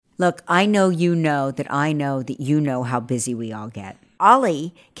Look, I know that I know that you know how busy we all get.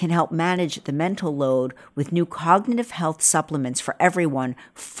 Ollie can help manage the mental load with new cognitive health supplements for everyone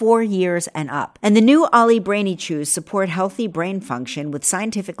 4 years and up. And the new Ollie Brainy Chews support healthy brain function with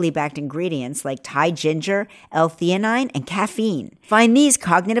scientifically backed ingredients like Thai ginger, L-theanine, and caffeine. Find these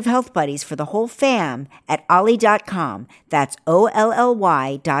cognitive health buddies for the whole fam at ollie.com. That's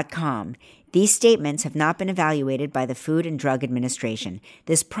OLLY.com. These statements have not been evaluated by the Food and Drug Administration.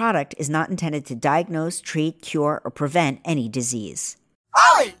 This product is not intended to diagnose, treat, cure, or prevent any disease.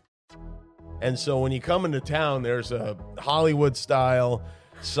 Ollie! And so when you come into town, there's a Hollywood-style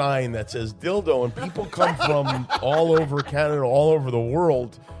sign that says dildo, and people come from all over Canada, all over the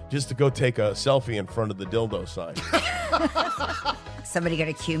world, just to go take a selfie in front of the dildo sign. Somebody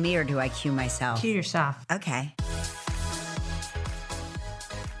gonna cue me, or do I cue myself? Cue yourself. Okay.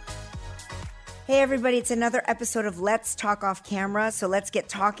 Hey everybody, it's another episode of Let's Talk Off Camera. So let's get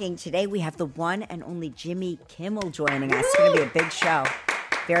talking. Today we have the one and only Jimmy Kimmel joining us. It's going to be a big show.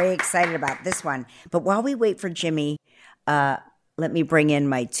 Very excited about this one. But while we wait for Jimmy, let me bring in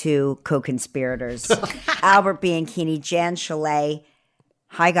my two co-conspirators, Albert Bianchini, Jan Chalet.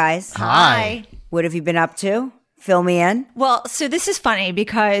 Hi guys. Hi. What have you been up to? Fill me in. Well, so this is funny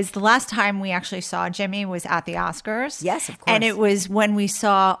because the last time we actually saw Jimmy was at the Oscars. Yes, of course. And it was when we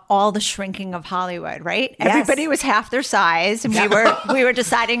saw all the shrinking of Hollywood, right? Yes. Everybody was half their size, and we were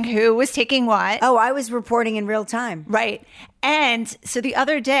deciding who was taking what. Oh, I was reporting in real time. Right. And so the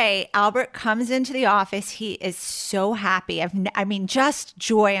other day, Albert comes into the office. He is so happy. I mean, just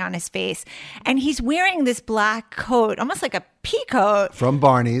joy on his face. And he's wearing this black coat, almost like a pea coat. From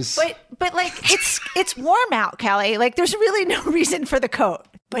Barney's. But like, it's warm out, Kelly. Like, there's really no reason for the coat.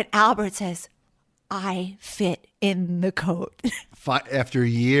 But Albert says, I fit in the coat. After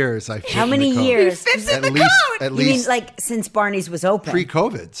years, I fit How in many the coat. years? He fits in At the least, coat. At You least mean like since Barney's was open?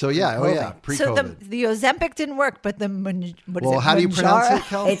 pre-COVID. So yeah, pre-COVID. So the Ozempic didn't work, but How do you pronounce it,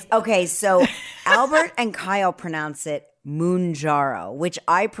 Kel? It's okay. So Albert and Kyle pronounce it Mounjaro, which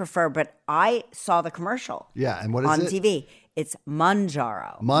I prefer, but I saw the commercial. Yeah, and what is on it? TV? It's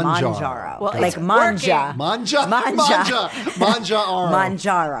Manjaro. Manjaro. Well, like it's manja. Manja.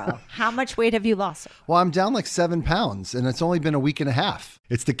 Manjaro. How much weight have you lost? Well, I'm down like 7 pounds, and it's only been a week and a half.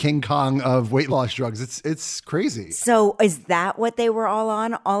 It's the King Kong of weight loss drugs. It's crazy. So is that what they were all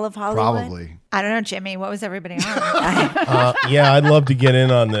on? All of Hollywood? Probably. I don't know, Jimmy. What was everybody on? Yeah, I'd love to get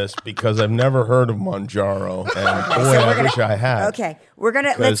in on this because I've never heard of Manjaro, and boy, I wish I had. Okay, we're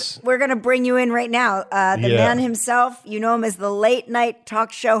gonna bring you in right now. The man himself, you know him as the late night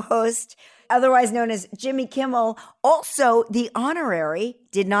talk show host, otherwise known as Jimmy Kimmel. Also, the honorary,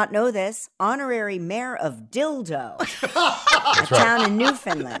 did not know this, honorary mayor of Dildo, a town in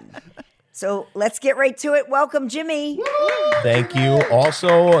Newfoundland. So let's get right to it. Welcome, Jimmy. Thank you.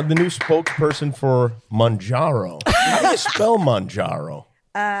 Also, the new spokesperson for Manjaro. How do you spell Manjaro?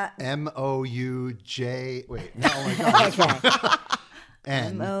 M-O-U-J. Wait, no, oh my God. Okay.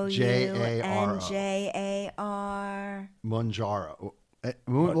 N-J-A-R-O. Manjaro. Manjaro.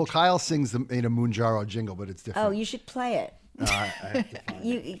 Well, Kyle sings the Mounjaro jingle, but it's different. Oh, you should play it. I have to find it.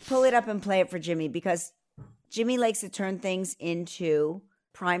 You pull it up and play it for Jimmy, because Jimmy likes to turn things into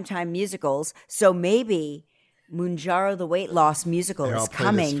primetime musicals. So maybe Mounjaro the Weight Loss musical Here, is I'll play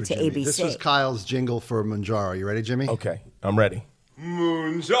coming this to for Jimmy. ABC. This was Kyle's jingle for Mounjaro. You ready, Jimmy? Okay, I'm ready.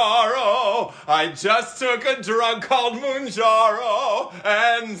 Mounjaro, I just took a drug called Mounjaro,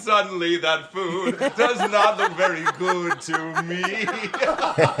 and suddenly that food does not look very good to me.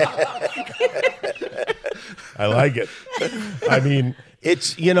 I like it. I mean,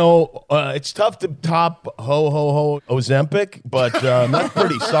 it's, it's tough to top ho Ozempic, but that's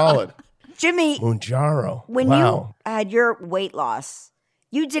pretty solid. Jimmy, Mounjaro. when Wow. you had your weight loss,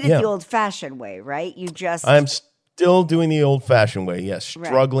 you did it the old-fashioned way, right? You just... I'm still doing the old-fashioned way, yes. Right.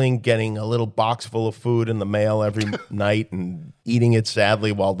 Struggling, getting a little box full of food in the mail every night and eating it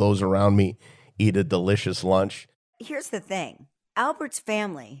sadly while those around me eat a delicious lunch. Here's the thing. Albert's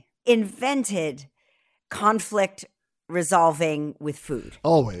family invented conflict resolving with food.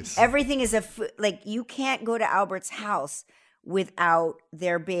 Always. Everything is like, you can't go to Albert's house without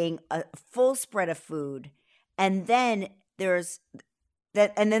there being a full spread of food, and then there's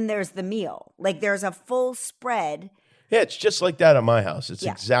the meal. Like, there's a full spread. Yeah, it's just like that at my house. It's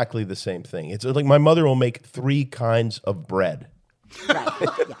exactly the same thing. It's like my mother will make 3 kinds of bread. Right.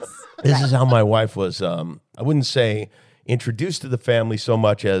 Yes. This is how my wife was, I wouldn't say introduced to the family so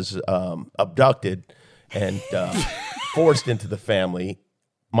much as abducted and forced into the family.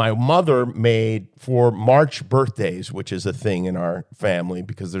 My mother made, for March birthdays, which is a thing in our family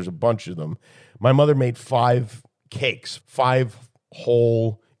because there's a bunch of them, my mother made 5 cakes, 5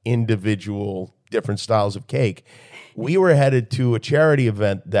 whole individual different styles of cake. We were headed to a charity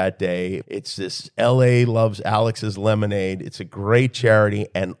event that day. It's this LA Loves Alex's Lemonade. It's a great charity,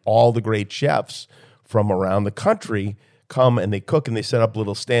 and all the great chefs from around the country come and they cook and they set up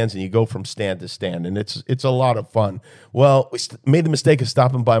little stands, and you go from stand to stand, and it's a lot of fun. Well, we made the mistake of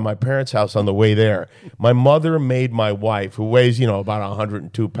stopping by my parents' house on the way there. My mother made my wife, who weighs, about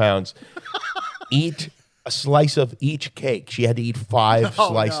 102 pounds, eat a slice of each cake. She had to eat 5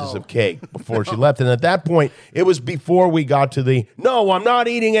 slices of cake before she left. And at that point, it was before we got to the, no, I'm not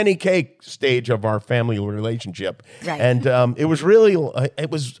eating any cake stage of our family relationship. Right. And it was really,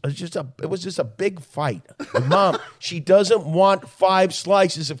 it was just a big fight. With Mom, she doesn't want 5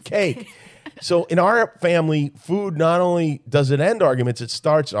 slices of cake. So in our family, food not only does it end arguments, it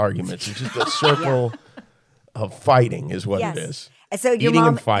starts arguments. It's just a circle of fighting is what it is. And so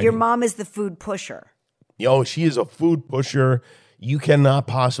your mom is the food pusher. She is a food pusher. You cannot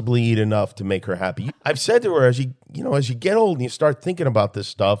possibly eat enough to make her happy. I've said to her, as you get old and you start thinking about this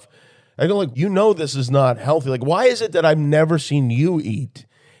stuff, I go like, this is not healthy. Like, why is it that I've never seen you eat,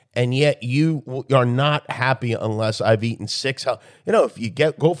 and yet you are not happy unless I've eaten 6? If you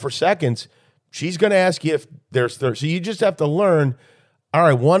go for seconds, she's going to ask you if there's third. So you just have to learn. All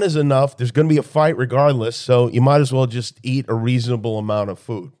right, 1 is enough. There's going to be a fight regardless, so you might as well just eat a reasonable amount of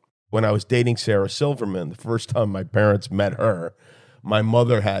food. When I was dating Sarah Silverman, the first time my parents met her, my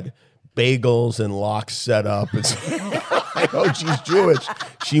mother had bagels and lox set up. I know she's Jewish.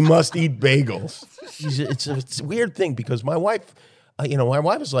 She must eat bagels. It's a weird thing because my wife, my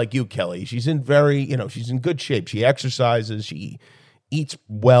wife is like you, Kelly. She's in she's in good shape. She exercises. She eats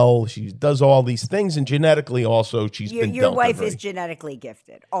well. She does all these things, and genetically also she's been your dealt wife is genetically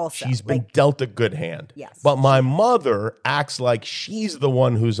gifted also. She's been dealt a good hand. Yes. But my mother acts like she's the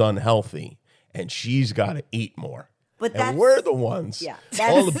one who's unhealthy, and she's got to eat more. And we're the ones,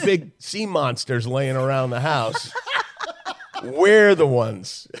 all the big sea monsters laying around the house, we're the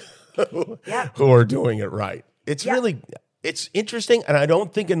ones who are doing it right. It's it's interesting, and I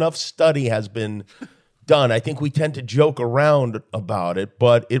don't think enough study has been done. I think we tend to joke around about it,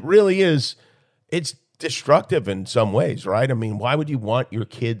 but it really is, it's destructive in some ways, right? I mean, why would you want your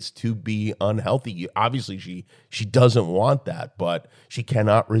kids to be unhealthy? Obviously, she doesn't want that, but she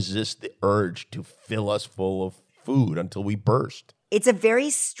cannot resist the urge to fill us full of food until we burst. It's a very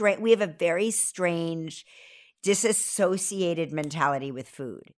strange, we have a very strange disassociated mentality with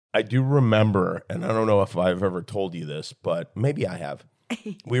food. I do remember, and I don't know if I've ever told you this, but maybe I have.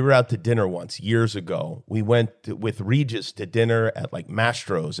 We were out to dinner once years ago. We went with Regis to dinner at like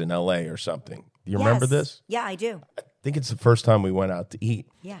Mastro's in LA or something. Do you remember this? Yeah, I do. I think it's the first time we went out to eat.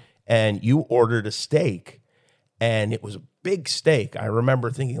 Yeah. And you ordered a steak, and it was a big steak. I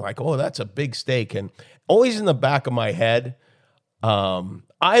remember thinking like, oh, that's a big steak. And always in the back of my head,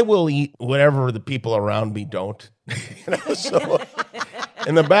 I will eat whatever the people around me don't. So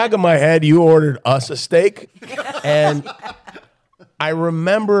in the back of my head, you ordered us a steak, and I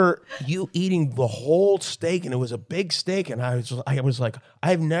remember you eating the whole steak, and it was a big steak, and I was like,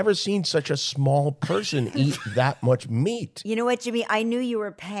 I've never seen such a small person eat that much meat. You know what, Jimmy? I knew you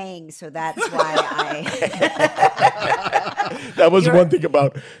were paying, so that's why That was one thing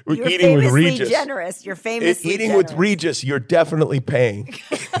about eating with Regis. You're famously eating generous. with Regis, you're definitely paying.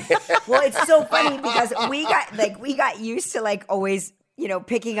 Well, it's so funny because we got used to like always,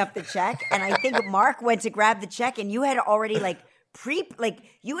 picking up the check, and I think Mark went to grab the check, and you had already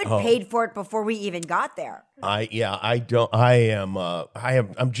you had paid for it before we even got there. I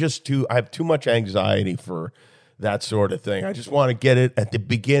have too much anxiety for that sort of thing. I just want to get it at the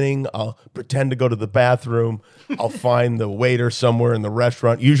beginning. I'll pretend to go to the bathroom. I'll find the waiter somewhere in the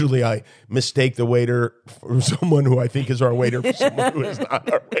restaurant. Usually I mistake the waiter for someone who I think is our waiter for someone who is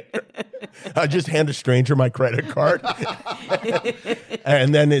not our waiter. I just hand a stranger my credit card.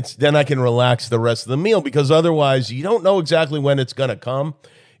 And then I can relax the rest of the meal, because otherwise you don't know exactly when it's going to come.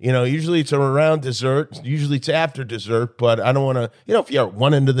 Usually it's around dessert. Usually it's after dessert, but I don't want to, if you're at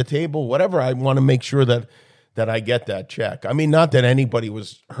one end of the table, whatever, I want to make sure that I get that check. I mean, not that anybody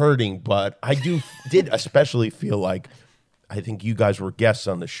was hurting, but I did especially feel like I think you guys were guests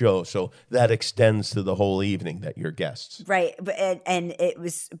on the show, so that extends to the whole evening that you're guests. Right, and it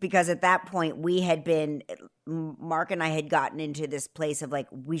was because at that point Mark and I had gotten into this place of like,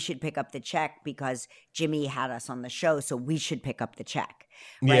 we should pick up the check because Jimmy had us on the show, so we should pick up the check.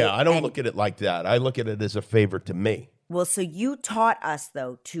 Right? Yeah, I don't look at it like that. I look at it as a favor to me. Well, so you taught us,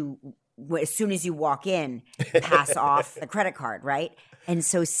 though, to, as soon as you walk in, pass off the credit card, right? And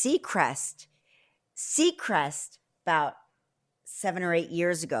so Seacrest, about 7 or 8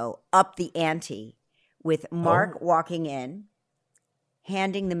 years ago, upped the ante with Mark walking in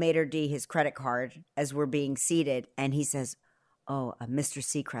handing the maitre d' his credit card as we're being seated, and he says, "Oh, Mr.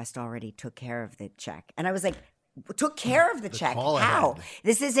 Seacrest already took care of the check." And I was like, took care of the check? call How? ahead.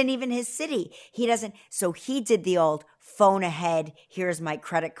 This isn't even his city. He doesn't. So he did the old phone ahead. Here's my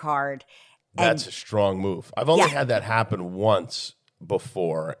credit card. That's a strong move. I've only Yeah. had that happen once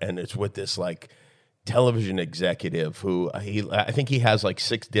before, and it's with this like television executive who I think he has like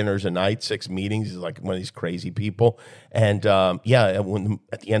 6 dinners a night, 6 meetings. He's like one of these crazy people. And when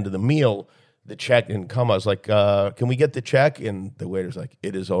at the end of the meal, the check didn't come. I was like, "Can we get the check?" And the waiter's like,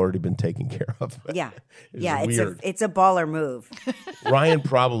 "It has already been taken care of." Yeah. It's Yeah. weird. It's a baller move. Ryan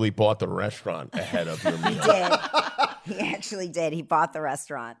probably bought the restaurant ahead of your meal. Did. He actually did. He bought the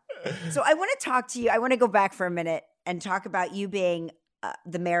restaurant. So I want to talk to you. I want to go back for a minute and talk about you being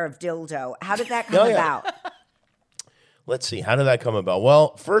the mayor of Dildo. How did that come about? Let's see. How did that come about?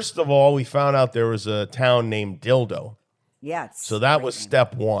 Well, first of all, we found out there was a town named Dildo. Yeah. So that was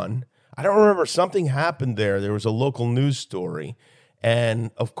step one. I don't remember. Something happened there. There was a local news story. And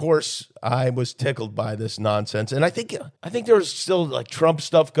of course, I was tickled by this nonsense. And I think there was still like Trump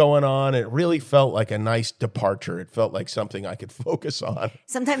stuff going on. It really felt like a nice departure. It felt like something I could focus on.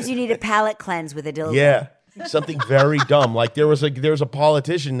 Sometimes you need a palate cleanse with a dildo. Yeah, something very dumb. Like there was a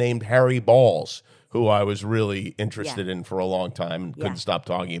politician named Harry Balls who I was really interested in for a long time and couldn't stop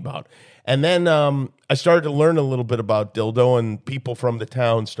talking about. And then I started to learn a little bit about Dildo, and people from the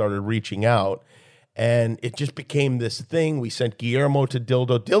town started reaching out. And it just became this thing. We sent Guillermo to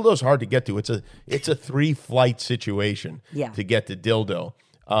Dildo. Dildo's hard to get to. It's a 3-flight situation to get to Dildo.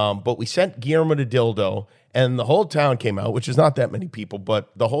 But we sent Guillermo to Dildo, and the whole town came out, which is not that many people, but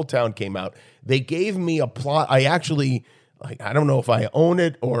the whole town came out. They gave me a plot. I actually, I don't know if I own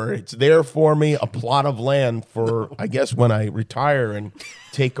it or it's there for me, a plot of land for, I guess, when I retire and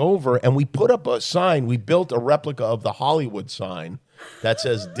take over. And we put up a sign. We built a replica of the Hollywood sign that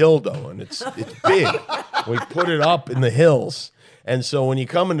says Dildo, and it's big. We put it up in the hills. And so when you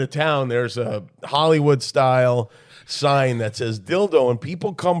come into town, there's a Hollywood-style sign that says Dildo, and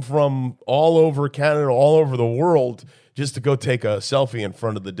people come from all over Canada, all over the world, just to go take a selfie in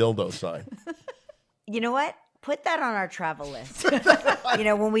front of the Dildo sign. You know what? Put that on our travel list.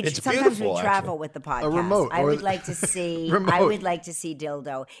 When we It's sometimes we beautiful, travel actually. with the podcast. remote, I or would the- like to see. Remote. I would like to see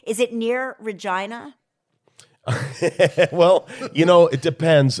Dildo. Is it near Regina? Well, it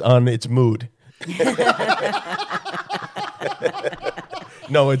depends on its mood.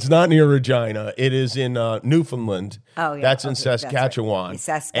 No, it's not near Regina. It is in Newfoundland. Oh, yeah. That's in Okay, that's right. Saskatchewan.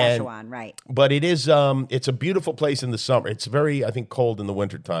 Saskatchewan, right. But it is it's a beautiful place in the summer. It's very, I think, cold in the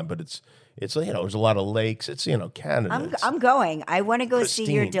wintertime, but it's there's a lot of lakes. It's Canada. I'm going. I want to go see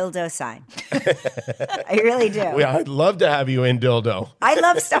your pristine. dildo sign. I really do. Yeah, I'd love to have you in Dildo. I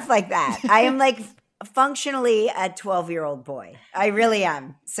love stuff like that. I am like functionally a 12-year-old boy. I really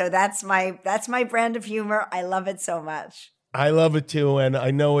am. So that's my brand of humor. I love it so much. I love it too, and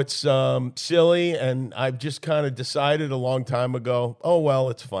I know it's silly, and I've just kind of decided a long time ago, oh, well,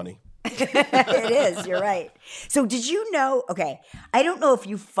 it's funny. It is. You're right. So did you know? Okay, I don't know if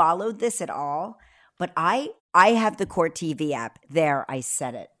you followed this at all, but I have the Court TV app. There, I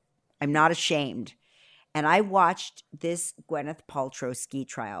said it. I'm not ashamed. And I watched this Gwyneth Paltrow ski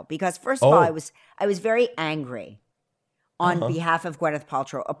trial because, first of all, I was very angry on behalf of Gwyneth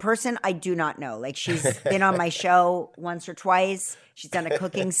Paltrow, a person I do not know. Like, she's been on my show once or twice. She's done a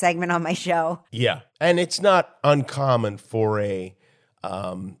cooking segment on my show. Yeah, and it's not uncommon for a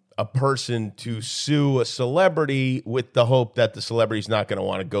person to sue a celebrity with the hope that the celebrity's not going to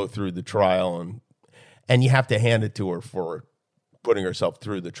want to go through the trial, and you have to hand it to her for putting herself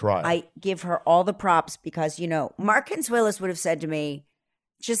through the trial. I give her all the props because, Mark Consuelos would have said to me,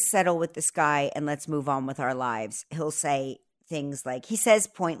 just settle with this guy and let's move on with our lives. He'll say things like, he says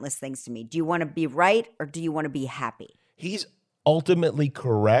pointless things to me. Do you want to be right or do you want to be happy? He's ultimately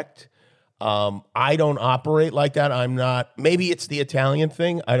correct. I don't operate like that. I'm not. Maybe it's the Italian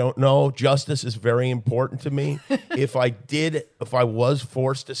thing. I don't know. Justice is very important to me. If I was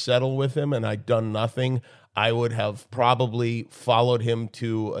forced to settle with him and I'd done nothing, I would have probably followed him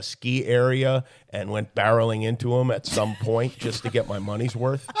to a ski area and went barreling into him at some point just to get my money's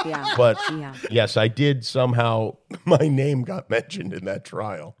worth. Yeah. But Yeah. yes, I did somehow, my name got mentioned in that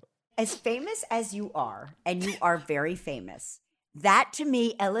trial. As famous as you are, and you are very famous, that to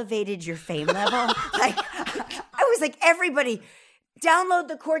me elevated your fame level. Like, I was like, everybody, download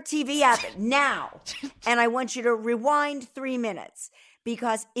the Court TV app now. And I want you to rewind 3 minutes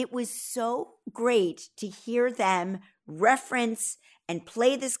because it was so great to hear them reference and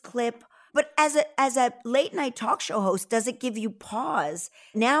play this clip But as a late night talk show host, does it give you pause?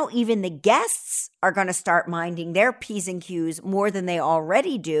 Now even the guests are going to start minding their P's and Q's more than they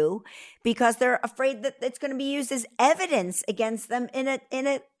already do because they're afraid that it's going to be used as evidence against them in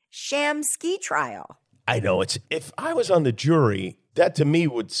a sham ski trial. I know. If I was on the jury, that to me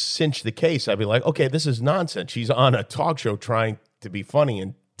would cinch the case. I'd be like, okay, this is nonsense. She's on a talk show trying to be funny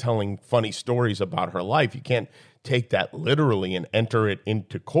and telling funny stories about her life. You can't take that literally and enter it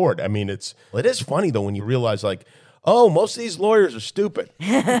into court. I mean, it is funny though when you realize like, oh, most of these lawyers are stupid.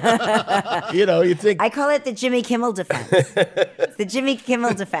 You think I call it the Jimmy Kimmel defense. It's the Jimmy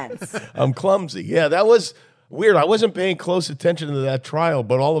Kimmel defense. I'm clumsy. Yeah, that was weird. I wasn't paying close attention to that trial,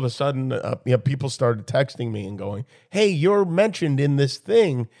 but all of a sudden, people started texting me and going, "Hey, you're mentioned in this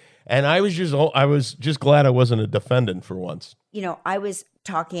thing," and I was just glad I wasn't a defendant for once. I was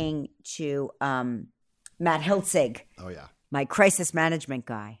talking to Matt Hiltzig. Oh, yeah. My crisis management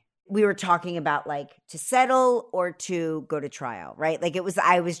guy. We were talking about like to settle or to go to trial, right? Like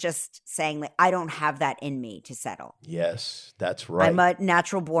I was just saying like, I don't have that in me to settle. Yes, that's right. I'm a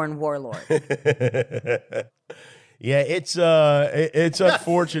natural born warlord. Yeah, it's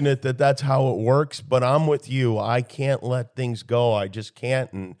unfortunate that that's how it works, but I'm with you. I can't let things go. I just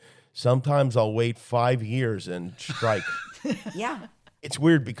can't. And sometimes I'll wait 5 years and strike. Yeah. It's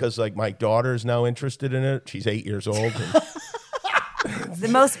weird because like my daughter's now interested in it. She's 8 years old. And it's the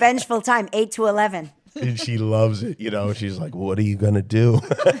most vengeful time, 8 to 11. and she loves it. She's like, what are you going to do?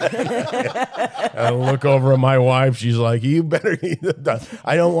 I look over at my wife. She's like, you better.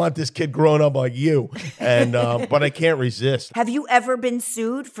 I don't want this kid growing up like you. And but I can't resist. Have you ever been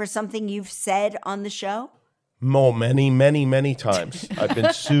sued for something you've said on the show? Oh, many, many, many times. I've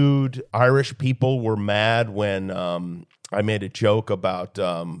been sued. Irish people were mad when I made a joke about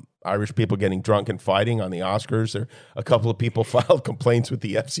Irish people getting drunk and fighting on the Oscars. A couple of people filed complaints with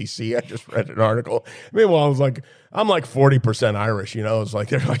the FCC. I just read an article. Meanwhile, I was like, I'm like 40% Irish, It's like,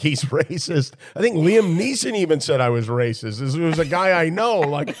 they're like, he's racist. I think Liam Neeson even said I was racist. This was a guy I know.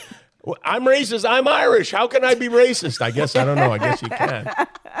 Like, I'm racist. I'm Irish. How can I be racist? I don't know. I guess you can.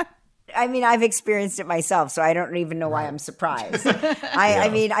 I mean, I've experienced it myself, so I don't even know why I'm surprised. I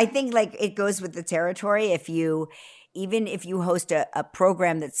mean, I think like it goes with the territory. Even if you host a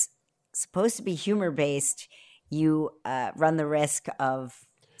program that's supposed to be humor-based, you run the risk of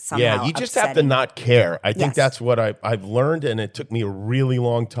somehow Yeah, you just upsetting. have to not care. I think Yes. that's what I've learned, and it took me a really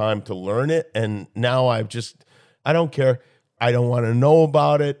long time to learn it. And now I don't care. I don't want to know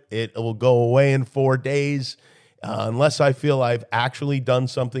about it. It will go away in 4 days. Unless I feel I've actually done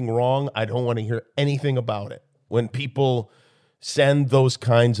something wrong, I don't want to hear anything about it. When people send those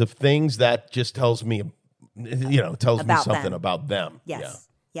kinds of things, that just tells me About something them. about them. Yes.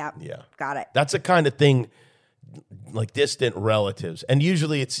 Yeah. Yeah. Got it. That's the kind of thing, like distant relatives. And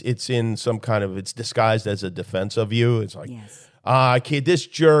usually it's in some kind of, it's disguised as a defense of you. It's like, Yes. kid, this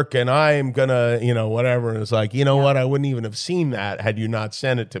jerk, and I'm gonna, whatever. And it's like, what? I wouldn't even have seen that had you not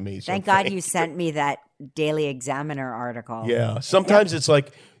sent it to me. So Thank God you sent me that Daily Examiner article. Yeah. Sometimes it's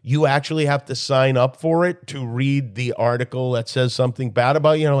like you actually have to sign up for it to read the article that says something bad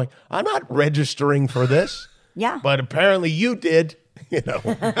about you. Like, I'm not registering for this. Yeah. But apparently you did,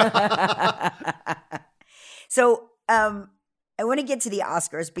 So I want to get to the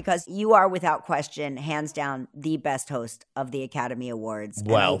Oscars because you are without question, hands down, the best host of the Academy Awards.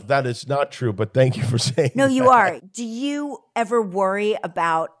 Well, that is not true, but thank you for saying No, you that. are. Do you ever worry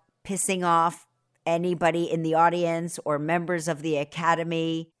about pissing off anybody in the audience or members of the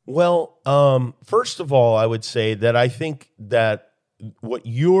Academy? Well, first of all, I would say that I think that what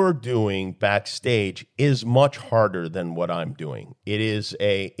you're doing backstage is much harder than what I'm doing. It's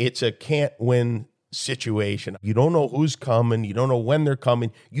a can't win situation. You don't know who's coming. You don't know when they're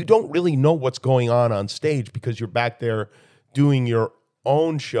coming. You don't really know what's going on stage because you're back there doing your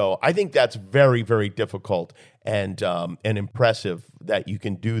own show. I think that's very, very difficult and impressive that you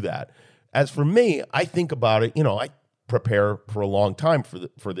can do that. As for me, I think about it, I prepare for a long time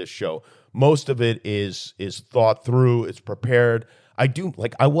for this show. Most of it is thought through, it's prepared. I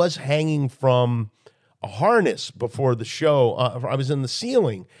was hanging from a harness before the show. I was in the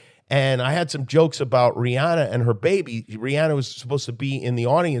ceiling and I had some jokes about Rihanna and her baby. Rihanna was supposed to be in the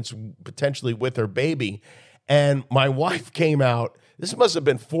audience potentially with her baby. And my wife came out. This must have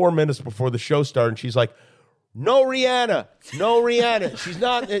been 4 minutes before the show started. And she's like, no Rihanna. She's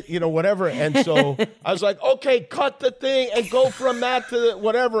not, whatever. And so I was like, okay, cut the thing and go from that to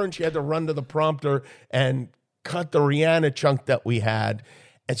whatever. And she had to run to the prompter and cut the Rihanna chunk that we had.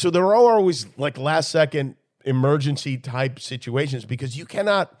 And so there are always like last second emergency type situations because you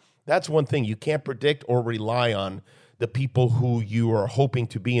cannot, that's one thing, you can't predict or rely on the people who you are hoping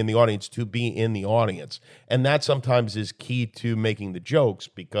to be in the audience to be in the audience. And that sometimes is key to making the jokes,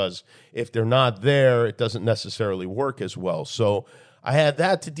 because if they're not there, it doesn't necessarily work as well. So I had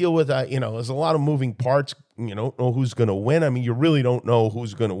that to deal with. There's a lot of moving parts. You don't know who's going to win. I mean, you really don't know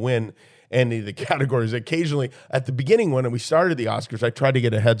who's going to win any of the categories. Occasionally, at the beginning when we started the Oscars, I tried to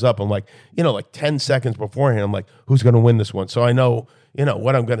get a heads up. I'm like, 10 seconds beforehand, I'm like, who's going to win this one? So I know,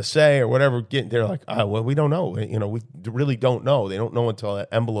 what I'm going to say or whatever. They're like, well, we don't know. We really don't know. They don't know until that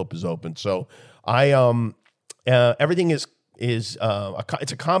envelope is open. So everything is it's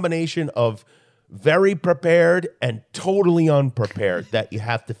a combination of very prepared and totally unprepared that you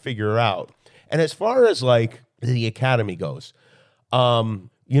have to figure out. And as far as like the Academy goes,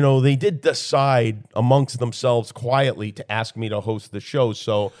 they did decide amongst themselves quietly to ask me to host the show.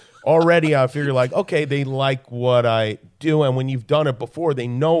 So already I figure like, okay, they like what I do. And when you've done it before, they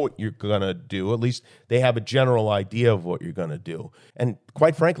know what you're going to do. At least they have a general idea of what you're going to do. And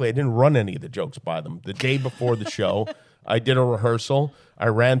quite frankly, I didn't run any of the jokes by them. The day before the show, I did a rehearsal. I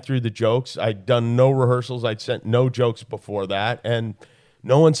ran through the jokes. I'd done no rehearsals. I'd sent no jokes before that. And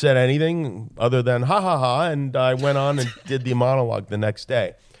no one said anything other than ha ha ha. And I went on and did the monologue the next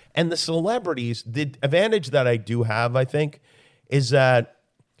day. And the celebrities, the advantage that I do have, I think, is that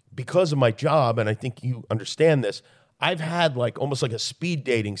because of my job, and I think you understand this, I've had like almost like a speed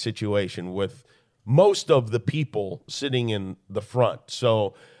dating situation with most of the people sitting in the front.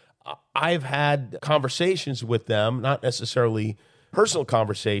 So I've had conversations with them, not necessarily personal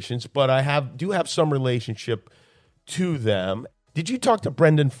conversations, but I do have some relationship to them. Did you talk to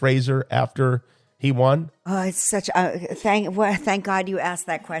Brendan Fraser after he won? Oh, it's such a thank God you asked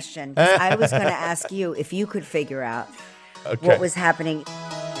that question. 'Cause I was going to ask you if you could figure out what was happening.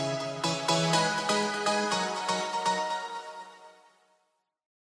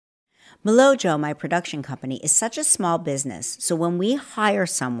 Melojo, my production company, is such a small business, so when we hire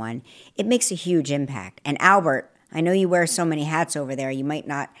someone, it makes a huge impact. And Albert, I know you wear so many hats over there, you might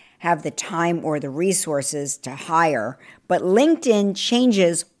not have the time or the resources to hire, but LinkedIn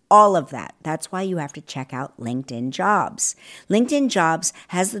changes all of that. That's why you have to check out LinkedIn Jobs. LinkedIn Jobs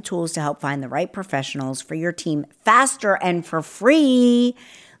has the tools to help find the right professionals for your team faster and for free.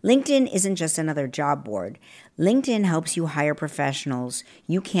 LinkedIn isn't just another job board. LinkedIn helps you hire professionals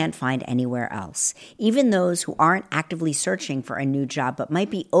you can't find anywhere else, even those who aren't actively searching for a new job but might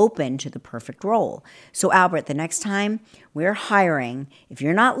be open to the perfect role. So Albert, the next time we're hiring, if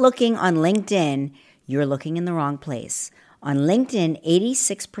you're not looking on LinkedIn, you're looking in the wrong place. On LinkedIn,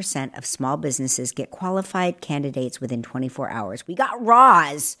 86% of small businesses get qualified candidates within 24 hours. We got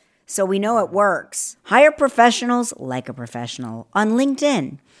Roz, so we know it works. Hire professionals like a professional on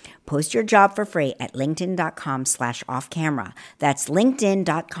LinkedIn. Post your job for free at linkedin.com/offcamera. That's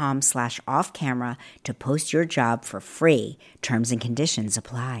linkedin.com/offcamera to post your job for free. Terms and conditions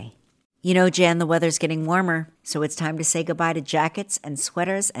apply. Jan, the weather's getting warmer, so it's time to say goodbye to jackets and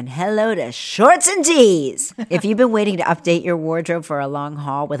sweaters and hello to shorts and tees. If you've been waiting to update your wardrobe for a long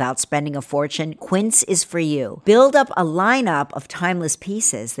haul without spending a fortune, Quince is for you. Build up a lineup of timeless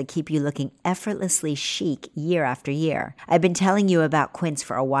pieces that keep you looking effortlessly chic year after year. I've been telling you about Quince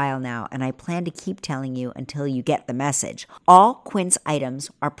for a while now, and I plan to keep telling you until you get the message. All Quince items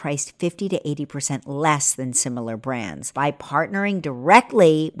are priced 50 to 80% less than similar brands. By partnering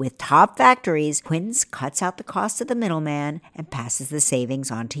directly with top factories, Quince cuts out the cost of the middleman and passes the savings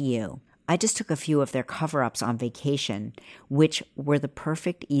on to you. I just took a few of their cover-ups on vacation, which were the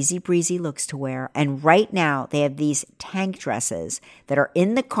perfect easy breezy looks to wear. And right now they have these tank dresses that are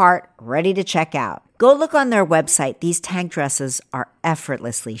in the cart ready to check out. Go look on their website. These tank dresses are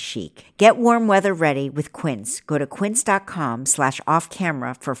effortlessly chic. Get warm weather ready with Quince. Go to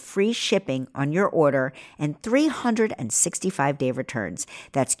quince.com/offcamera for free shipping on your order and 365-day returns.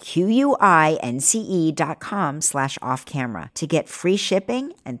 That's QUINCE.com/offcamera to get free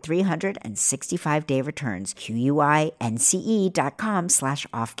shipping and 365-day returns.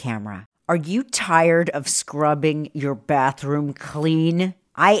 QUINCE.com/offcamera. Are you tired of scrubbing your bathroom clean?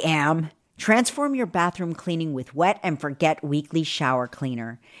 I am. Transform your bathroom cleaning with Wet and Forget Weekly Shower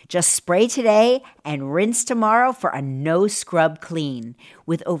Cleaner. Just spray today and rinse tomorrow for a no-scrub clean.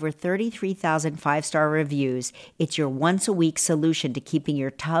 With over 33,000 five-star reviews, it's your once-a-week solution to keeping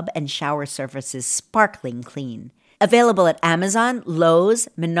your tub and shower surfaces sparkling clean. Available at Amazon, Lowe's,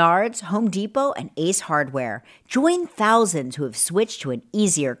 Menards, Home Depot, and Ace Hardware. Join thousands who have switched to an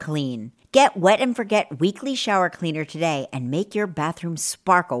easier clean. Get Wet and Forget Weekly Shower Cleaner today and make your bathroom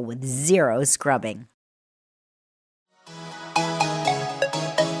sparkle with zero scrubbing.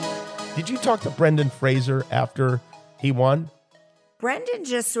 Did you talk to Brendan Fraser after he won? Brendan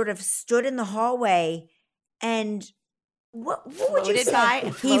just sort of stood in the hallway and What would you Floated say? by?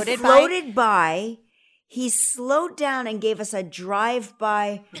 He Floated by? floated by. He slowed down and gave us a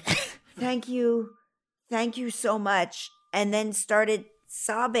drive-by. Thank you so much, and then started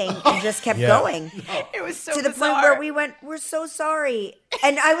sobbing and just kept going It was so to the point bizarre. where we went, "We're so sorry,"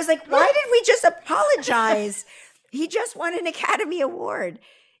 and I was like, "Why did we just apologize? He just won an Academy Award."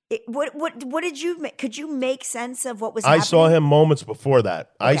 What did you make? Could you make sense of what was happening? I saw him moments before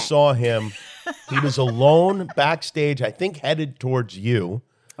that. I Okay. saw him. He was alone backstage, I think headed towards you,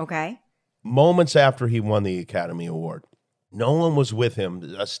 Okay. moments after he won the Academy Award. No one was with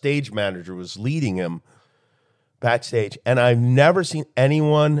him. A stage manager was leading him backstage. And I've never seen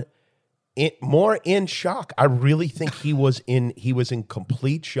anyone more in shock. I really think he was in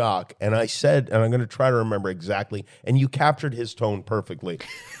complete shock. And I said, and I'm going to try to remember exactly, and you captured his tone perfectly.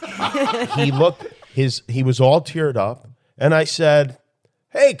 He was all teared up, and I said,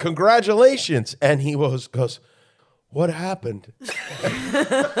 "Hey, congratulations." And he goes, "What happened?" And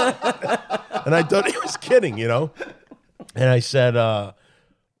I thought he was kidding, And I said,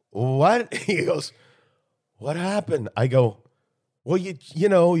 "What?" He goes, "What happened?" I go, "Well, you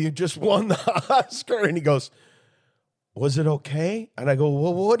just won the Oscar." And he goes, "Was it okay?" And I go,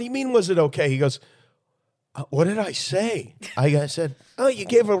 "Well, what do you mean, was it okay?" He goes, "What did I say?" I said, "Oh, you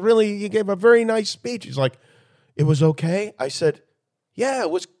gave a very nice speech." He's like, "It was okay?" I said, "Yeah,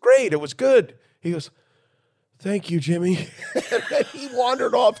 it was great. It was good." He goes, "Thank you, Jimmy." And then he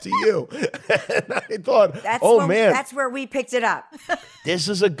wandered off to you. And I thought, man, that's where we picked it up. this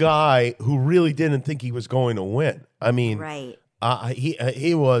is a guy who really didn't think he was going to win. I mean, Right.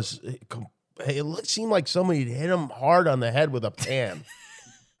 He was. It seemed like somebody hit him hard on the head with a pan.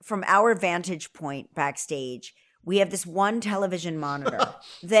 From our vantage point backstage, we have this one television monitor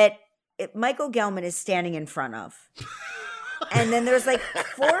that Michael Gelman is standing in front of. And then there's like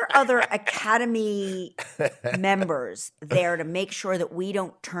 4 other Academy members there to make sure that we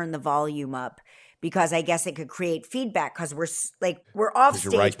don't turn the volume up, because I guess it could create feedback because we're off 'Cause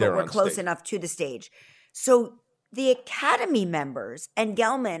you're stage, right there but we're on close stage. enough to the stage. So the Academy members and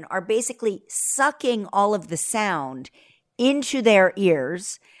Gelman are basically sucking all of the sound into their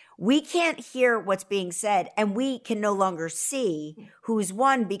ears. We can't hear what's being said, and we can no longer see who's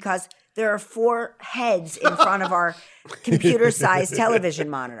won because there are 4 heads in front of our computer-sized television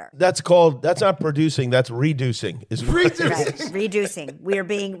monitor. That's not producing, that's reducing. Right, reducing. We are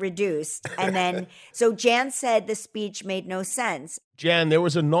being reduced. And then, so Jan said the speech made no sense. Jan, there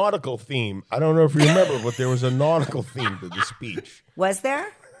was a nautical theme. I don't know if you remember, but there was a nautical theme to the speech. Was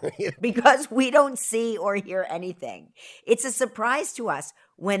there? Because we don't see or hear anything. It's a surprise to us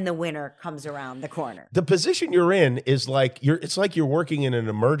when the winner comes around the corner. The position you're in is it's like you're working in an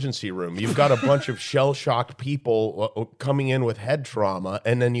emergency room. You've got a bunch of shell-shocked people coming in with head trauma,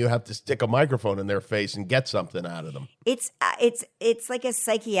 and then you have to stick a microphone in their face and get something out of them. It's like a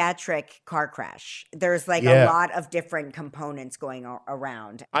psychiatric car crash. There's a lot of different components going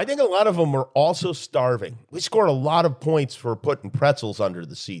around. I think a lot of them were also starving. We scored a lot of points for putting pretzels under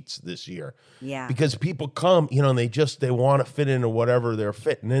the seats this year. Yeah. Because people come, and they want to fit into whatever they're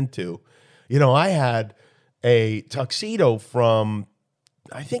fitting into. I had a tuxedo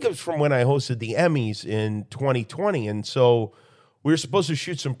I think it was from when I hosted the Emmys in 2020. And so we were supposed to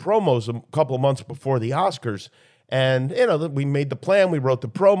shoot some promos a couple of months before the Oscars. And, we made the plan. We wrote the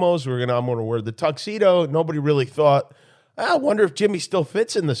promos. I'm going to wear the tuxedo. Nobody really thought, I wonder if Jimmy still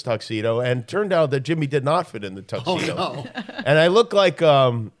fits in this tuxedo. And turned out that Jimmy did not fit in the tuxedo. Oh, no. And I look like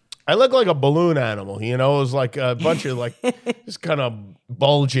a balloon animal. It was like a bunch of just kind of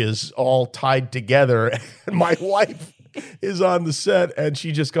bulges all tied together. And my wife is on the set, and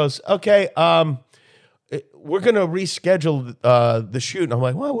she just goes, "Okay, we're going to reschedule the shoot." And I'm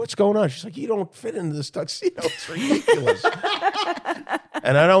like, "Well, what's going on?" She's like, "You don't fit into this tuxedo. It's ridiculous."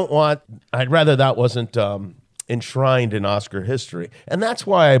 And I'd rather that wasn't enshrined in Oscar history. And that's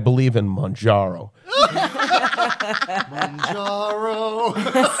why I believe in Manjaro. Manjaro.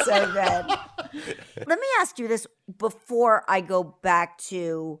 So good. Let me ask you this before I go back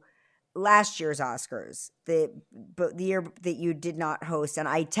to last year's Oscars, the year that you did not host. And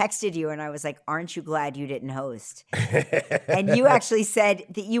I texted you and I was like, "Aren't you glad you didn't host?" And you actually said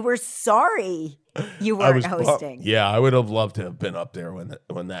that you were sorry you weren't hosting. Yeah, I would have loved to have been up there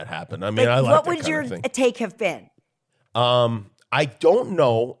when that happened. I mean, I like what that would kind your of thing. take have been? I don't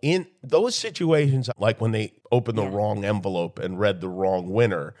know. In those situations, like when they opened the wrong envelope and read the wrong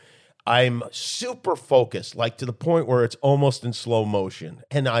winner, I'm super focused, like to the point where it's almost in slow motion.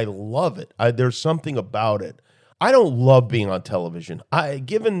 And I love it. There's something about it. I don't love being on television.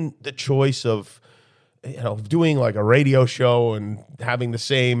 Given the choice of doing like a radio show and having the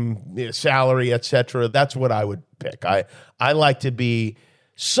same salary, etc., that's what I would pick. I like to be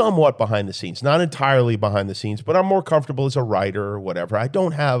somewhat behind the scenes, not entirely behind the scenes, but I'm more comfortable as a writer or whatever. I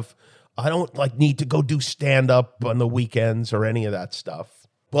don't like need to go do stand up on the weekends or any of that stuff.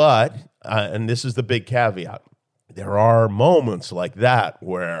 But, and this is the big caveat, there are moments like that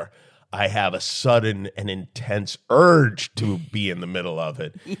where I have a sudden and intense urge to be in the middle of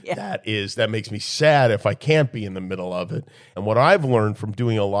it. Yeah. That makes me sad if I can't be in the middle of it. And what I've learned from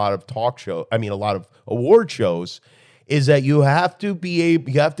doing a lot of a lot of award shows, is that you have to be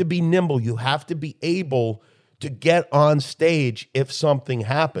nimble. You have to be able to get on stage if something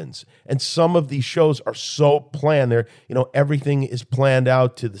happens. And some of these shows are so planned. Everything is planned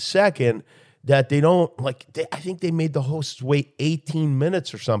out to the second that they don't I think they made the hosts wait 18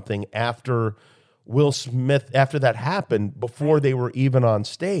 minutes or something after Will Smith, after that happened, before they were even on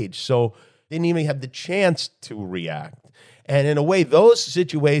stage. So they didn't even have the chance to react. And in a way, those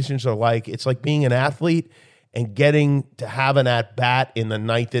situations are it's like being an athlete and getting to have an at-bat in the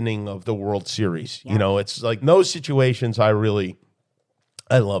ninth inning of the World Series. Yeah. It's like those situations, I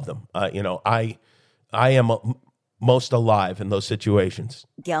love them. I am most alive in those situations.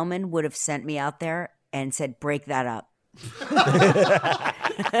 Gelman would have sent me out there and said, break that up.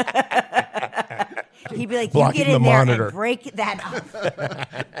 He'd be like, blocking you get in the there monitor and break that up.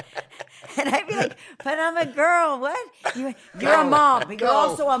 And I'd be like, but I'm a girl. What? You're a mom, but you're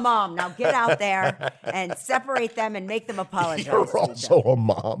also a mom. Now get out there and separate them and make them apologize. You're also a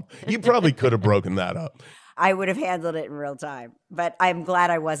mom. You probably could have broken that up. I would have handled it in real time, but I'm glad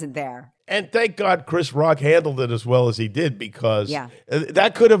I wasn't there. And thank God Chris Rock handled it as well as he did, because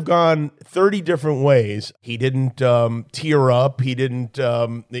that could have gone 30 different ways. He didn't tear up. He didn't,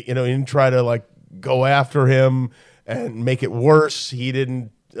 he didn't try to go after him and make it worse. He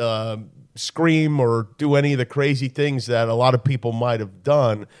didn't scream or do any of the crazy things that a lot of people might have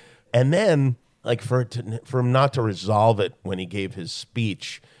done. And then, for him not to resolve it when he gave his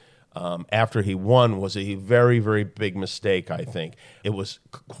speech after he won was a very, very big mistake, I think. It was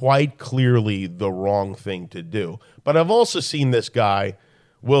quite clearly the wrong thing to do. But I've also seen this guy,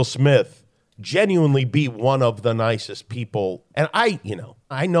 Will Smith, genuinely be one of the nicest people. And I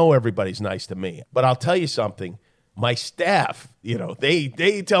know everybody's nice to me, but I'll tell you something. My staff,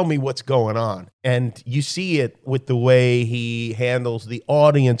 they tell me what's going on. And you see it with the way he handles the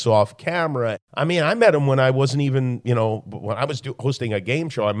audience off camera. I mean, I met him when I wasn't even, when I was hosting a game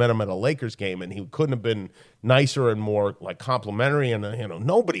show. I met him at a Lakers game, and he couldn't have been nicer and more complimentary. And,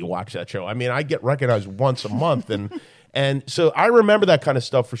 nobody watched that show. I mean, I get recognized once a month. And so I remember that kind of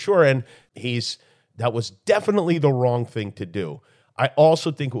stuff for sure. And that was definitely the wrong thing to do. I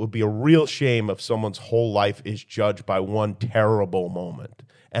also think it would be a real shame if someone's whole life is judged by one terrible moment.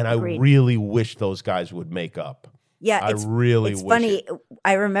 And Agreed. I really wish those guys would make up. Yeah, it's funny.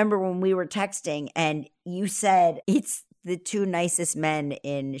 I remember when we were texting and you said it's the two nicest men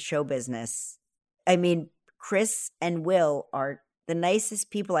in show business. I mean, Chris and Will are the nicest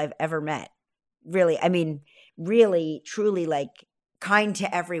people I've ever met. Really. I mean, really, truly kind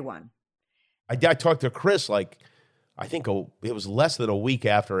to everyone. I talked to Chris I think it was less than a week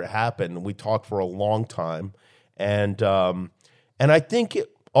after it happened. We talked for a long time, and I think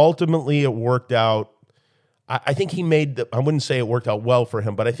ultimately it worked out. I think he made I wouldn't say it worked out well for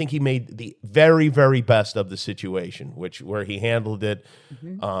him, but I think he made the very, very best of the situation, where he handled it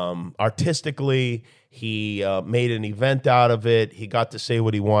artistically. He made an event out of it. He got to say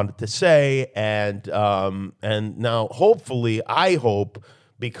what he wanted to say, and now hopefully, I hope,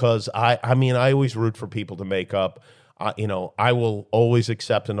 because I always root for people to make up. I will always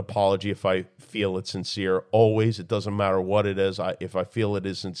accept an apology if I feel it's sincere. Always. It doesn't matter what it is. If I feel it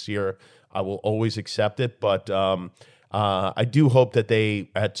is sincere, I will always accept it. But I do hope that they,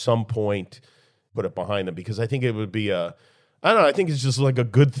 at some point, put it behind them, because I think it would be I think it's just a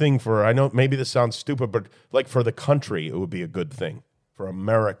good thing I know maybe this sounds stupid, but for the country, it would be a good thing for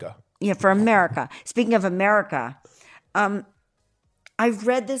America. Yeah, for America. Speaking of America, I've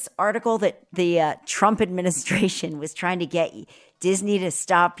read this article that the Trump administration was trying to get Disney to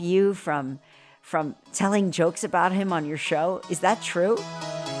stop you from telling jokes about him on your show. Is that true?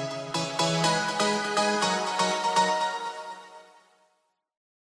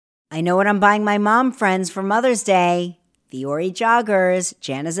 I know what I'm buying my mom friends for Mother's Day. The Ori joggers.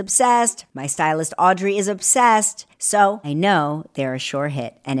 Jan is obsessed. My stylist Audrey is obsessed. So I know they're a sure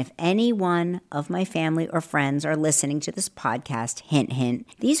hit. And if any one of my family or friends are listening to this podcast, hint, hint,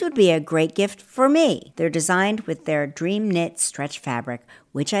 these would be a great gift for me. They're designed with their dream knit stretch fabric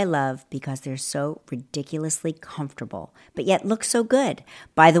which I love because they're so ridiculously comfortable, but yet look so good.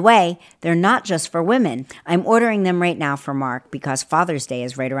 By the way, they're not just for women. I'm ordering them right now for Mark because Father's Day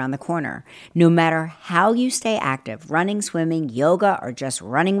is right around the corner. No matter how you stay active, running, swimming, yoga, or just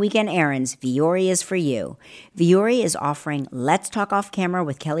running weekend errands, Vuori is for you. Vuori is offering Let's Talk Off Camera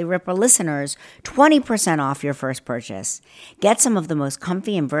with Kelly Ripa listeners 20% off your first purchase. Get some of the most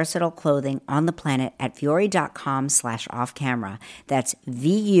comfy and versatile clothing on the planet at vuori.com/offcamera. That's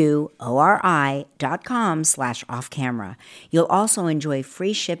VUORI.com/offcamera. You'll also enjoy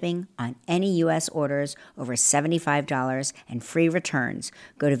free shipping on any U.S. orders over $75 and free returns.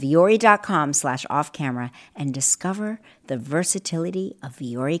 Go to vuori.com/offcamera and discover the versatility of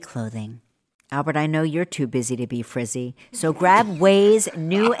Vuori clothing. Albert, I know you're too busy to be frizzy, so grab Ouai's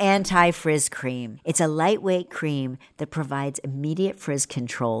new anti-frizz cream. It's a lightweight cream that provides immediate frizz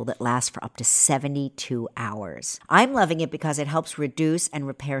control that lasts for up to 72 hours. I'm loving it because it helps reduce and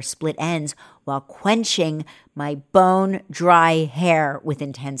repair split ends while quenching my bone-dry hair with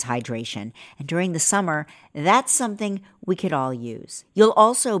intense hydration. And during the summer, that's something we could all use. You'll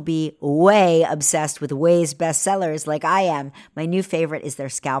also be way obsessed with Ouai's bestsellers like I am. My new favorite is their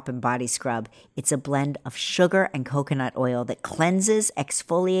scalp and body scrub. It's a blend of sugar and coconut oil that cleanses,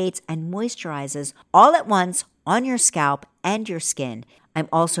 exfoliates, and moisturizes all at once on your scalp and your skin. I'm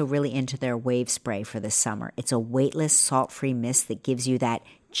also really into their wave spray for this summer. It's a weightless, salt-free mist that gives you that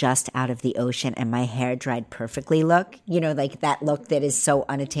just out of the ocean and my hair dried perfectly look. You know, like that look that is so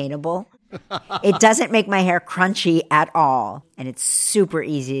unattainable. It doesn't make my hair crunchy at all, and it's super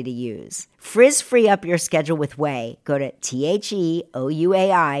easy to use. Frizz-free up your schedule with Ouai. Go to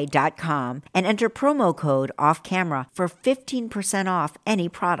THEOUAI.com and enter promo code OFFCAMERA for 15% off any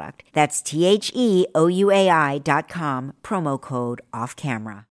product. That's THEOUAI.com, promo code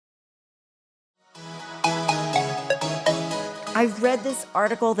OFFCAMERA. I've read this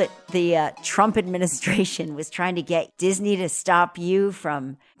article that the Trump administration was trying to get Disney to stop you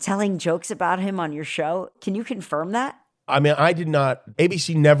from telling jokes about him on your show. Can you confirm that? I mean, I did not.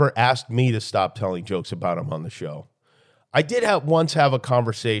 ABC never asked me to stop telling jokes about him on the show. I did once have a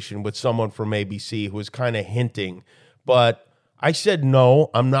conversation with someone from ABC who was kind of hinting, but I said, no,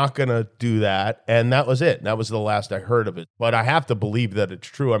 I'm not going to do that. And that was it. That was the last I heard of it. But I have to believe that it's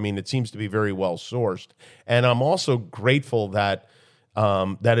true. I mean, it seems to be very well sourced. And I'm also grateful that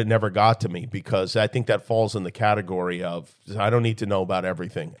that it never got to me, because I think that falls in the category of I don't need to know about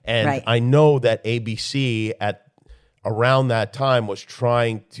everything. And right. I know that ABC around that time was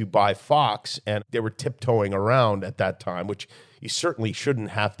trying to buy Fox, and they were tiptoeing around at that time, which you certainly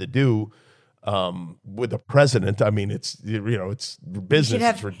shouldn't have to do with the president. I mean, it's business.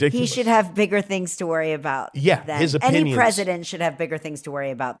 It's ridiculous. He should have bigger things to worry about. Yeah, his opinions. Any president should have bigger things to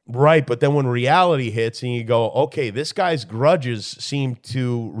worry about. Right, but then when reality hits and you go, okay, this guy's grudges seem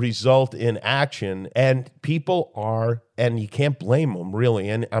to result in action, and people are, and you can't blame them really.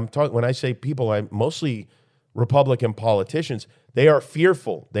 And I'm talking, when I say people, I'm mostly Republican politicians. They are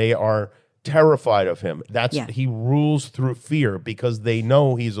fearful. They are terrified of him. He rules through fear because they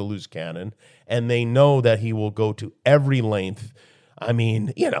know he's a loose cannon, and they know that he will go to every length. I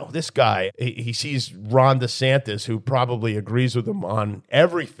mean, this guy, he sees Ron DeSantis, who probably agrees with him on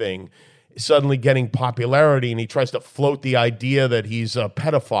everything, suddenly getting popularity, and he tries to float the idea that he's a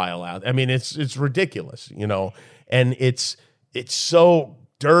pedophile out. I mean, it's ridiculous, and it's so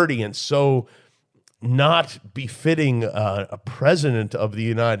dirty and so not befitting a president of the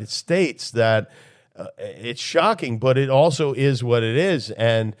United States that it's shocking, but it also is what it is.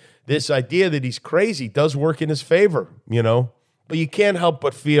 And this idea that he's crazy does work in his favor, But you can't help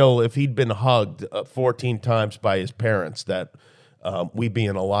but feel if he'd been hugged 14 times by his parents that we'd be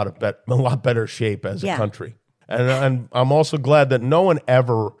in a lot better shape as a country. And I'm also glad that no one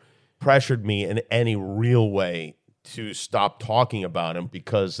ever pressured me in any real way to stop talking about him,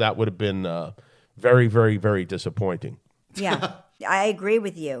 because that would have been very, very, very disappointing. Yeah, I agree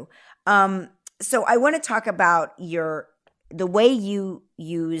with you. So I want to talk about the way you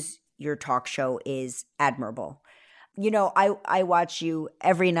use your talk show is admirable. I watch you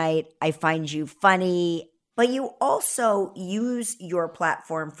every night. I find you funny, but you also use your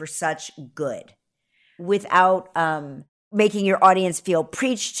platform for such good without making your audience feel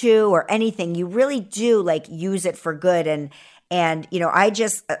preached to or anything. You really do use it for good. And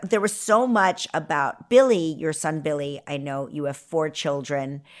there was so much about Billy, your son Billy. I know you have 4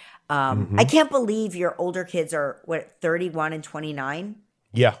 children. I can't believe your older kids are 31 and 29.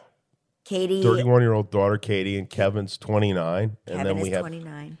 Yeah. Katie, 31-year-old daughter Katie, and Kevin's 29. Kevin and then we have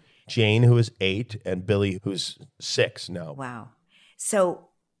 29. Jane, who is 8, and Billy, who's 6 now. Wow. So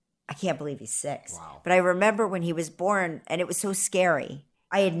I can't believe he's 6. Wow. But I remember when he was born, and it was so scary.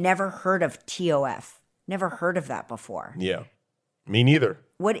 I had never heard of TOF. Never heard of that before. Yeah, me neither.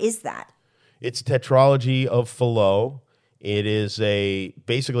 What is that? It's tetralogy of Fallot. It is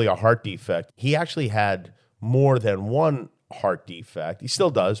basically a heart defect. He actually had more than one heart defect. He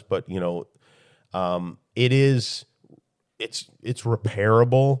still does, but it's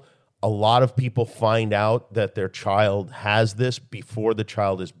repairable. A lot of people find out that their child has this before the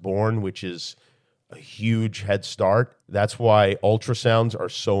child is born, which is a huge head start. That's why ultrasounds are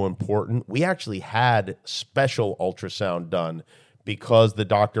so important. We actually had special ultrasound done because the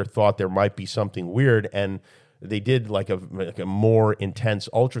doctor thought there might be something weird, and they did like a more intense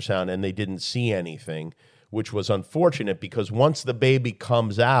ultrasound, and they didn't see anything, which was unfortunate because once the baby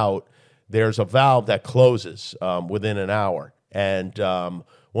comes out, there's a valve that closes within an hour. And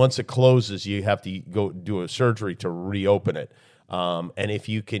once it closes, you have to go do a surgery to reopen it. And if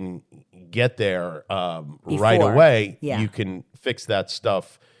you can get there right away, you can fix that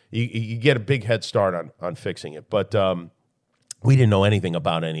stuff. You get a big head start on fixing it. But we didn't know anything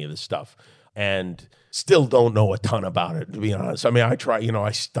about any of this stuff. And still don't know a ton about it, to be honest. I mean, I try,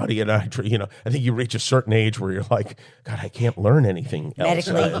 I study it. I think you reach a certain age where you're like, God, I can't learn anything else.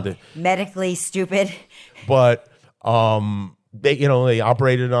 Medically stupid. But they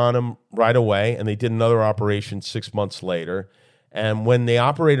operated on him right away, and they did another operation 6 months later. And when they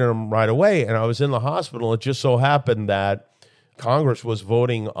operated him right away, and I was in the hospital, it just so happened that Congress was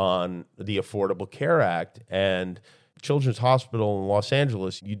voting on the Affordable Care Act, and Children's Hospital in Los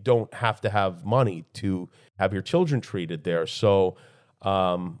Angeles, you don't have to have money to have your children treated there. So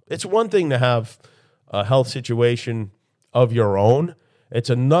it's one thing to have a health situation of your own. It's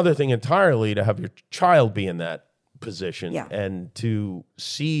another thing entirely to have your child be in that position and to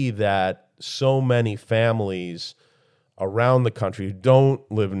see that so many families around the country who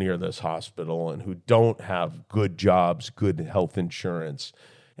don't live near this hospital and who don't have good jobs, good health insurance,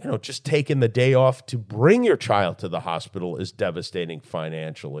 just taking the day off to bring your child to the hospital is devastating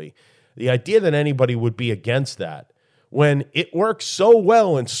financially. The idea that anybody would be against that when it works so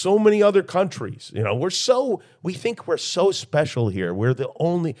well in so many other countries, we think we're so special here. We're the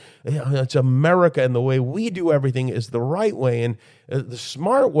only, it's America, and the way we do everything is the right way. And the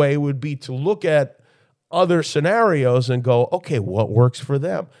smart way would be to look at other scenarios and go, okay, what works for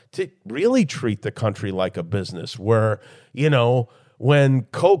them? To really treat the country like a business where, when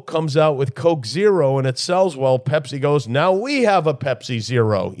Coke comes out with Coke Zero and it sells well, Pepsi goes, now we have a Pepsi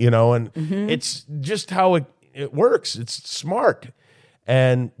Zero, and it's just how it works. It's smart.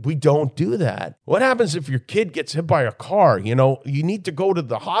 And we don't do that. What happens if your kid gets hit by a car? You need to go to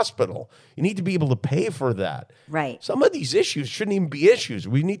the hospital. You need to be able to pay for that. Right. Some of these issues shouldn't even be issues.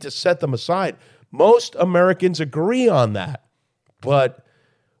 We need to set them aside. Most Americans agree on that. But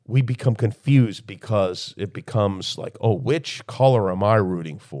we become confused because it becomes like, oh, which color am I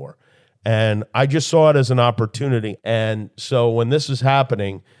rooting for? And I just saw it as an opportunity. And so when this is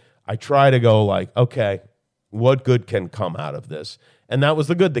happening, I try to go like, okay, what good can come out of this? And that was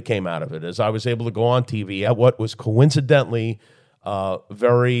the good that came out of it, is I was able to go on TV at what was coincidentally a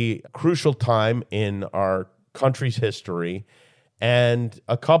very crucial time in our country's history. And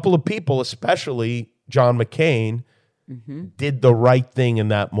a couple of people, especially John McCain, did the right thing in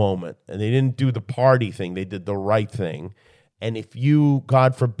that moment. And they didn't do the party thing. They did the right thing. And if you,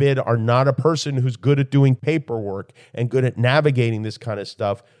 God forbid, are not a person who's good at doing paperwork and good at navigating this kind of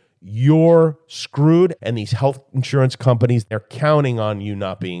stuff, you're screwed. And these health insurance companies, they're counting on you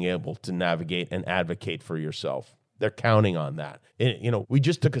not being able to navigate and advocate for yourself. They're counting on that. We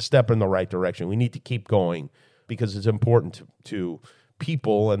just took a step in the right direction. We need to keep going because it's important to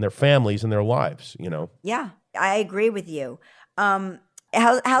people and their families and their lives, Yeah, I agree with you.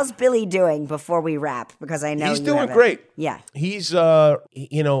 How's Billy doing before we wrap? Because I know he's doing great. Yeah. He's, I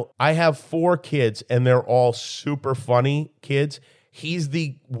have 4 kids and they're all super funny kids. He's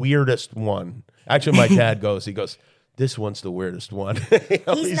the weirdest one. Actually, my dad he goes, this one's the weirdest one.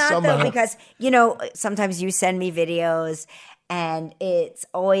 He's not though, because, sometimes you send me videos and it's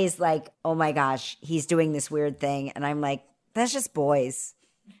always like, oh my gosh, he's doing this weird thing. And I'm like, that's just boys.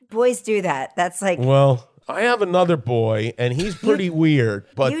 Boys do that. That's like, well, I have another boy, and he's pretty weird.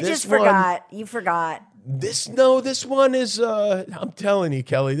 But you just forgot. You forgot. This one is. I'm telling you,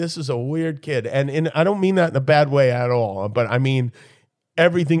 Kelly, this is a weird kid, and I don't mean that in a bad way at all. But I mean,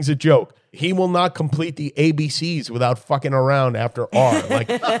 everything's a joke. He will not complete the ABCs without fucking around after R. Like,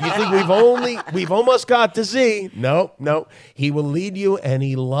 you think we've almost got to Z? No. He will lead you, and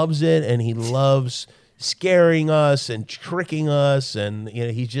he loves it, and he loves scaring us and tricking us, and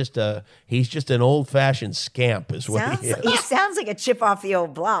he's just an old-fashioned scamp is what he is. He sounds like a chip off the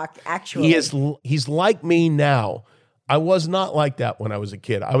old block, actually. He's like me now. I was not like that when I was a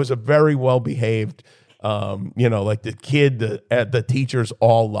kid. I was a very well-behaved, like the kid the teachers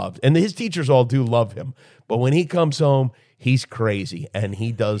all loved. And his teachers all do love him. But when he comes home, he's crazy. And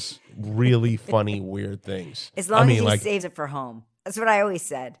he does really funny, weird things. As long as he saves it for home. That's what I always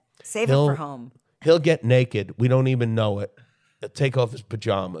said. Save it for home. He'll get naked. We don't even know it. He'll take off his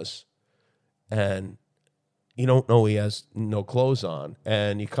pajamas. And you don't know he has no clothes on.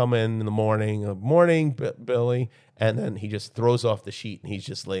 And you come in the morning, Billy, and then he just throws off the sheet and he's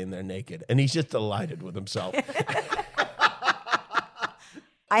just laying there naked. And he's just delighted with himself.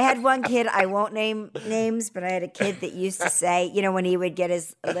 I had one kid, I won't name names, but I had a kid that used to say, when he would get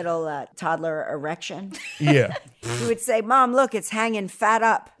his little toddler erection. Yeah. He would say, Mom, look, it's hanging fat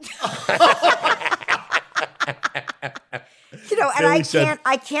up. And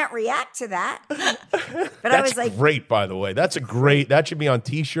I can't react to that. But I was like, great, by the way. That should be on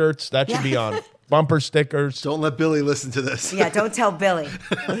T-shirts. That should be on bumper stickers. Don't let Billy listen to this. Yeah, don't tell Billy.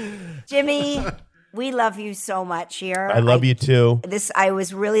 Jimmy, we love you so much here. I love you too. I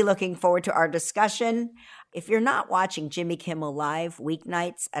was really looking forward to our discussion. If you're not watching Jimmy Kimmel Live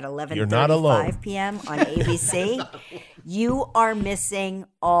weeknights at 11:35 p.m. on ABC, you are missing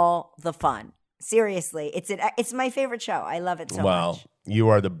all the fun. Seriously, it's my favorite show. I love it so much. Wow, you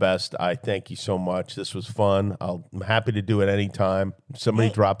are the best. I thank you so much. This was fun. I'm happy to do it anytime. If somebody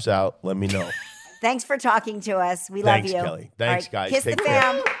drops out, let me know. Thanks for talking to us. We Thanks, love you. Kelly. Thanks, guys. Kiss Take the care.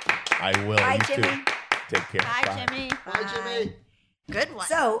 fam. I will. Bye, you Jimmy. too. Take care. Bye, Jimmy. Bye, Jimmy. Good one.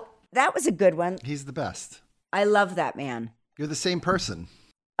 So that was a good one. He's the best. I love that man. You're the same person.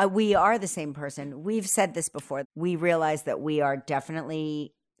 We are the same person. We've said this before. We realize that we are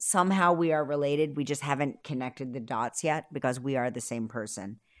definitely... Somehow we are related. We just haven't connected the dots yet because we are the same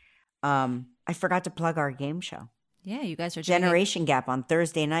person. I forgot to plug our game show. Yeah, you guys are Generation Gap on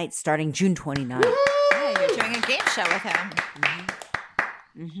Thursday night starting June 29th. Yeah, you're doing a game show with him.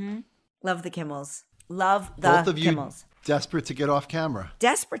 Mm-hmm. Love the Kimmels. Love the Both of you Kimmels. Desperate to get off camera.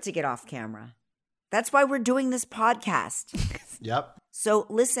 Desperate to get off camera. That's why we're doing this podcast. Yep. So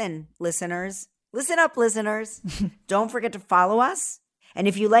listen, listeners. Listen up, listeners. Don't forget to follow us. And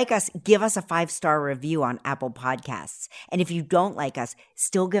if you like us, give us a 5-star review on Apple Podcasts. And if you don't like us,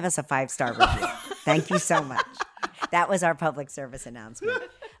 still give us a 5-star review. Thank you so much. That was our public service announcement.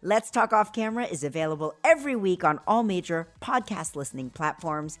 Let's Talk Off Camera is available every week on all major podcast listening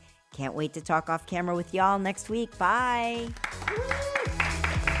platforms. Can't wait to talk off camera with y'all next week. Bye.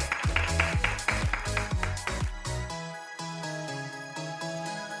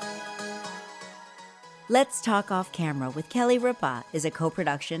 Let's Talk Off Camera with Kelly Ripa is a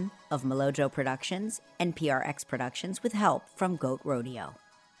co-production of Melojo Productions and PRX Productions with help from Goat Rodeo.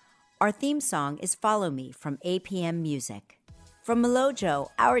 Our theme song is Follow Me from APM Music. From Melojo,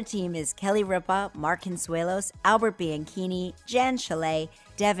 our team is Kelly Ripa, Mark Consuelos, Albert Bianchini, Jan Chalet,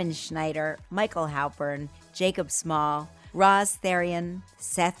 Devin Schneider, Michael Halpern, Jacob Small, Roz Therian,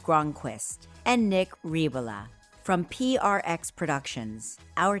 Seth Gronquist, and Nick Ribola. From PRX Productions,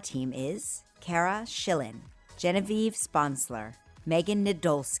 our team is Kara Schillen, Genevieve Sponsler, Megan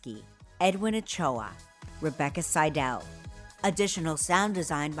Nadolski, Edwin Ochoa, Rebecca Seidel. Additional sound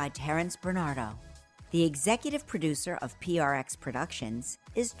design by Terrence Bernardo. The executive producer of PRX Productions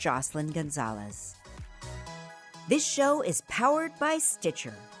is Jocelyn Gonzalez. This show is powered by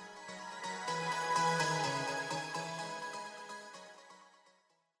Stitcher.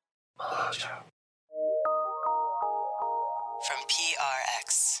 From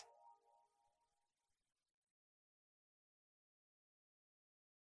PRX.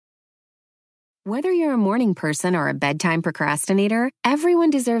 Whether you're a morning person or a bedtime procrastinator,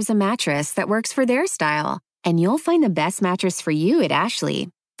 everyone deserves a mattress that works for their style. And you'll find the best mattress for you at Ashley.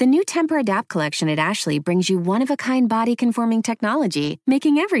 The new Temper-Adapt collection at Ashley brings you one-of-a-kind body-conforming technology,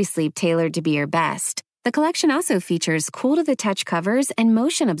 making every sleep tailored to be your best. The collection also features cool-to-the-touch covers and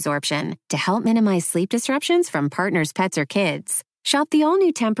motion absorption to help minimize sleep disruptions from partners, pets, or kids. Shop the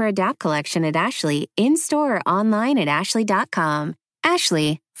all-new Temper-Adapt collection at Ashley, in-store or online at ashley.com.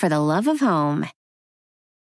 Ashley, for the love of home.